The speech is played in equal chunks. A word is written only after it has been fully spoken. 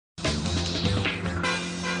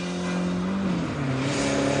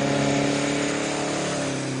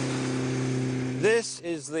This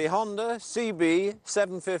is the Honda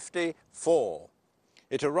CB750-4.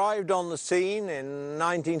 It arrived on the scene in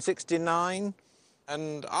 1969,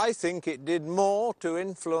 and I think it did more to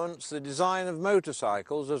influence the design of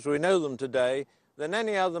motorcycles as we know them today than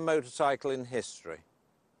any other motorcycle in history.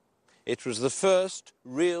 It was the first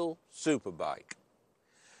real superbike.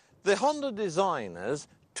 The Honda designers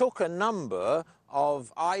took a number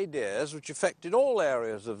of ideas which affected all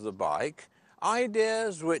areas of the bike,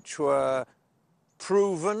 ideas which were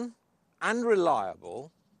proven and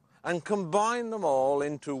reliable, and combined them all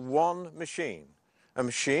into one machine, a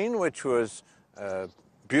machine which was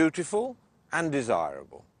beautiful and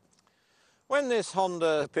desirable. When this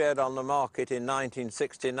Honda appeared on the market in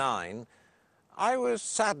 1969, I was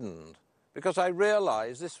saddened because I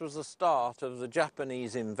realized this was the start of the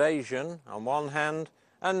Japanese invasion on one hand,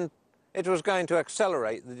 and it was going to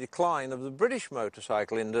accelerate the decline of the British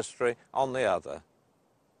motorcycle industry on the other.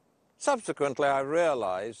 Subsequently, I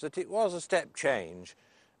realized that it was a step change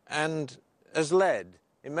and has led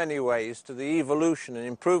in many ways to the evolution and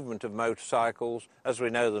improvement of motorcycles as we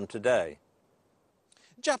know them today.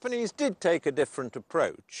 Japanese did take a different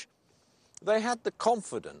approach. They had the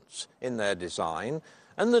confidence in their design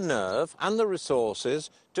and the nerve and the resources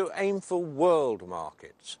to aim for world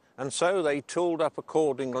markets, and so they tooled up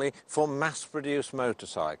accordingly for mass-produced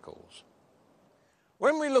motorcycles.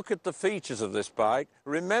 When we look at the features of this bike,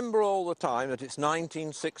 remember all the time that it's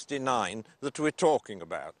 1969 that we're talking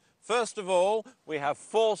about. First of all, we have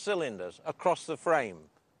 4 cylinders across the frame,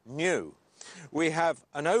 new. We have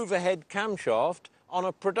an overhead camshaft on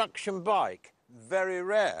a production bike, very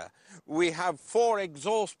rare. We have 4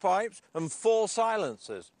 exhaust pipes and 4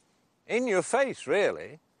 silencers. In your face,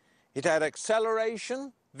 really. It had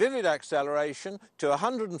acceleration, vivid acceleration, to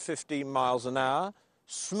 115 miles an hour,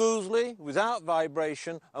 smoothly, without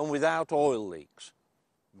vibration and without oil leaks.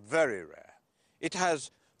 Very rare. It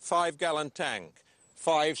has 5-gallon tank,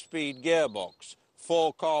 5-speed gearbox,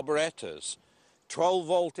 4 carburetors,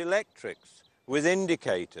 12-volt electrics with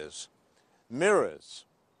indicators, mirrors,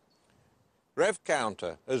 rev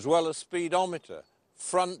counter as well as speedometer,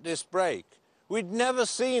 front disc brake. We'd never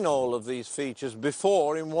seen all of these features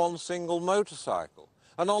before in one single motorcycle.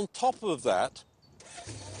 And on top of that,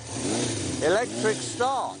 electric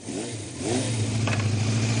start.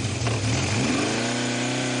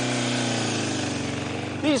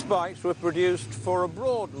 These bikes were produced for a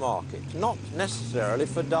broad market, not necessarily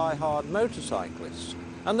for die-hard motorcyclists,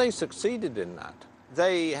 and they succeeded in that.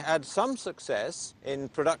 They had some success in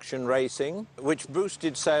production racing, which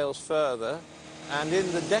boosted sales further, and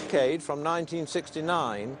in the decade from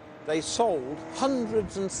 1969, they sold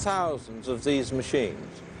hundreds and thousands of these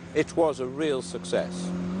machines. It was a real success.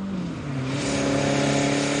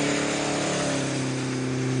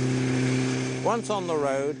 Once on the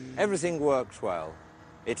road, everything works well.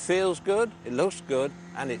 It feels good, it looks good,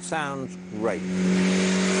 and it sounds great.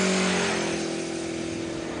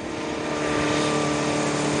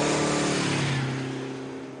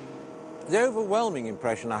 The overwhelming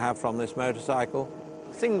impression I have from this motorcycle,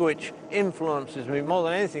 the thing which influences me more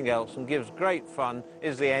than anything else and gives great fun,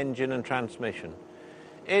 is the engine and transmission.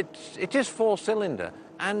 It is 4-cylinder,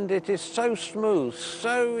 and it is so smooth,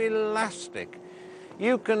 so elastic.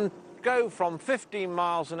 You can go from 15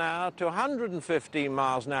 miles an hour to 115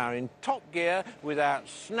 miles an hour in top gear without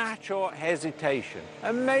snatch or hesitation.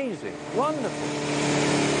 Amazing, wonderful.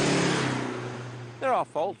 There are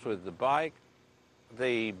faults with the bike.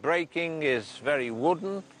 The braking is very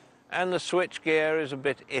wooden, and the switchgear is a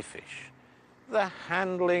bit iffish. The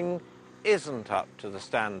handling isn't up to the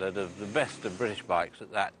standard of the best of British bikes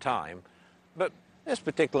at that time, but this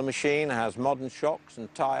particular machine has modern shocks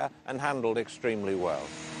and tyre and handled extremely well.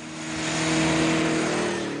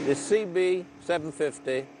 This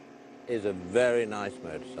CB750 is a very nice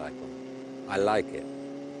motorcycle. I like it.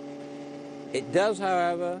 It does,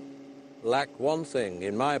 however, lack one thing,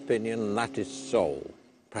 in my opinion, and that is soul.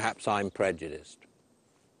 Perhaps I'm prejudiced.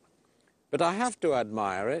 But I have to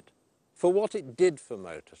admire it for what it did for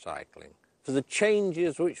motorcycling, for the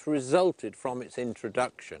changes which resulted from its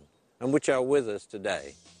introduction and which are with us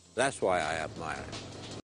today. That's why I admire it.